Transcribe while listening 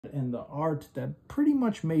and the art that pretty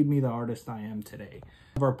much made me the artist I am today.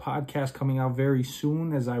 Our podcast coming out very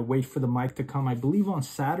soon as I wait for the mic to come, I believe on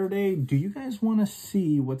Saturday. Do you guys want to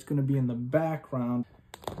see what's going to be in the background?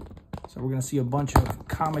 So we're going to see a bunch of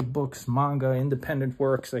comic books, manga, independent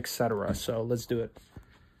works, etc. So let's do it.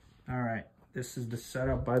 All right. This is the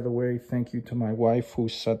setup, by the way. Thank you to my wife who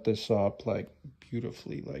set this up like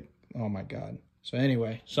beautifully. Like, oh my God. So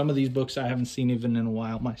anyway, some of these books I haven't seen even in a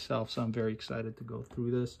while myself, so I'm very excited to go through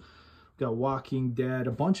this. We've got Walking Dead,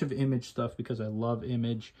 a bunch of Image stuff because I love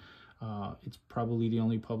Image. It's probably the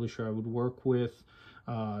only publisher I would work with.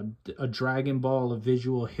 A Dragon Ball, a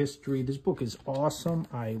visual history. This book is awesome.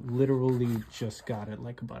 I literally just got it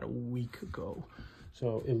like about a week ago.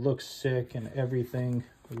 So it looks sick and everything.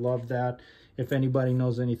 I love that. If anybody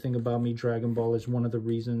knows anything about me, Dragon Ball is one of the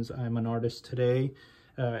reasons I'm an artist today.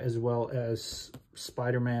 As well as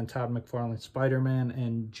Spider-Man, Todd McFarlane's Spider-Man,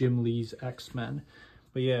 and Jim Lee's X-Men.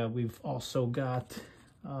 But yeah, we've also got,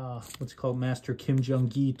 what's it called, Master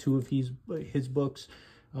comjng, two of his books.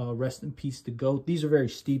 Rest in Peace, The Goat. These are very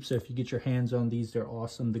steep, so if you get your hands on these, they're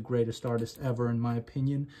awesome. The greatest artist ever, in my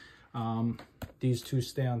opinion. These two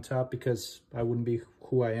stay on top because I wouldn't be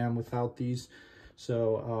who I am without these.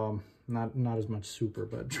 So, not as much Super,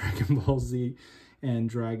 but Dragon Ball Z and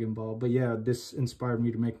Dragon Ball. But yeah, this inspired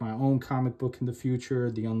me to make my own comic book in the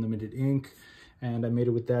future, The Unlimited Ink. And I made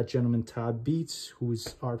it with that gentleman, Todd Beats,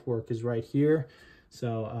 whose artwork is right here.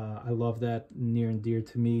 So I love that, near and dear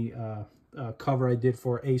to me. Cover I did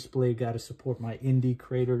for Ace Blade. Got to support my indie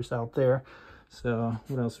creators out there. So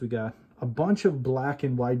what else we got? A bunch of black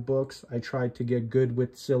and white books. I tried to get good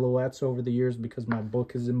with silhouettes over the years because my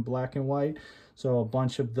book is in black and white. So a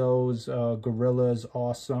bunch of those. Gorilla is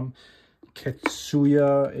awesome.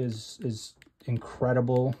 Katsuya is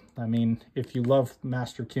incredible. I mean, if you love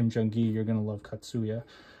Master comjng, you're gonna love Katsuya.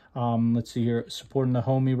 Let's see here, supporting the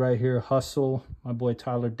homie right here, Hustle, my boy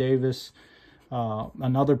Tyler Davis.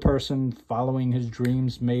 Another person following his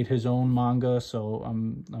dreams, made his own manga, so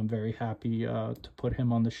I'm very happy to put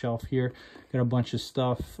him on the shelf here. Got a bunch of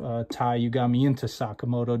stuff. Ty, you got me into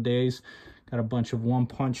Sakamoto days. Got a bunch of One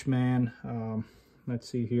Punch Man. Let's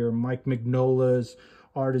see here, Mike Mignola's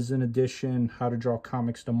Artisan Edition, How to Draw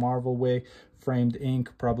Comics the Marvel Way, Framed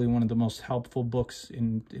Ink, probably one of the most helpful books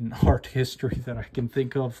in art history that I can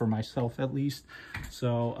think of, for myself at least.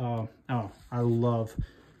 So, oh, I love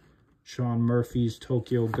Sean Murphy's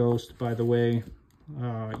Tokyo Ghost, by the way.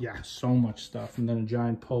 Yeah, so much stuff. And then a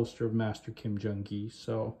giant poster of Master comjng.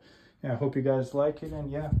 So, yeah, I hope you guys like it.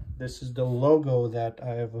 And yeah, this is the logo that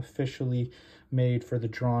I have officially made for the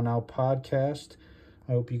Drawn Out podcast.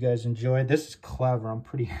 I hope you guys enjoyed. This is clever. I'm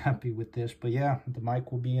pretty happy with this. But yeah, the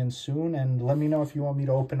mic will be in soon. And let me know if you want me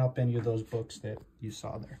to open up any of those books that you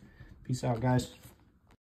saw there. Peace out, guys.